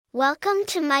Welcome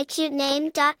to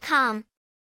mycutename.com.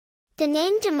 The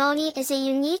name Demoni is a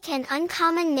unique and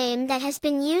uncommon name that has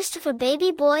been used for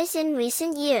baby boys in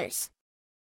recent years.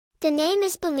 The name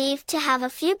is believed to have a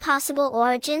few possible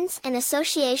origins and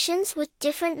associations with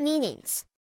different meanings.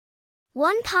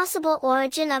 One possible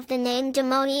origin of the name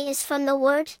Demoni is from the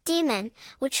word demon,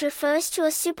 which refers to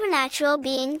a supernatural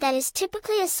being that is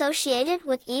typically associated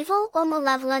with evil or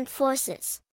malevolent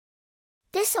forces.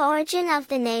 This origin of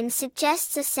the name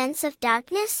suggests a sense of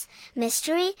darkness,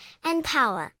 mystery, and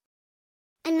power.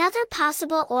 Another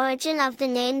possible origin of the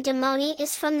name Demoni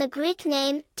is from the Greek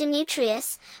name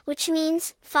Demetrius, which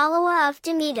means follower of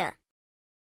Demeter.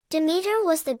 Demeter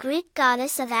was the Greek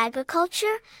goddess of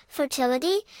agriculture,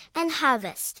 fertility, and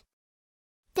harvest.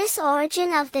 This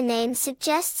origin of the name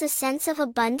suggests a sense of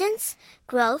abundance,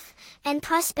 growth, and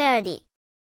prosperity.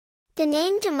 The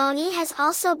name Demoni has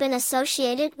also been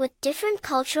associated with different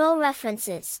cultural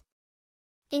references.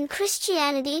 In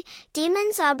Christianity,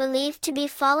 demons are believed to be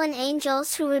fallen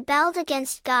angels who rebelled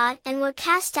against God and were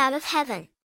cast out of heaven.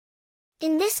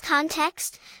 In this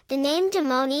context, the name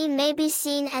Demoni may be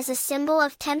seen as a symbol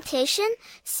of temptation,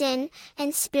 sin,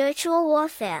 and spiritual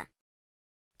warfare.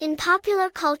 In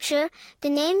popular culture, the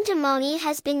name Demoni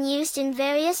has been used in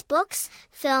various books,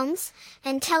 films,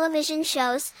 and television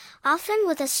shows, often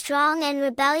with a strong and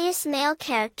rebellious male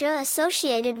character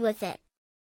associated with it.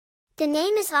 The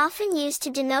name is often used to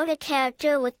denote a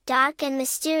character with dark and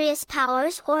mysterious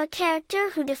powers or a character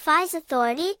who defies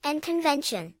authority and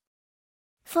convention.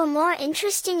 For more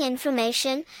interesting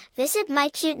information, visit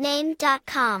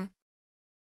mycutename.com.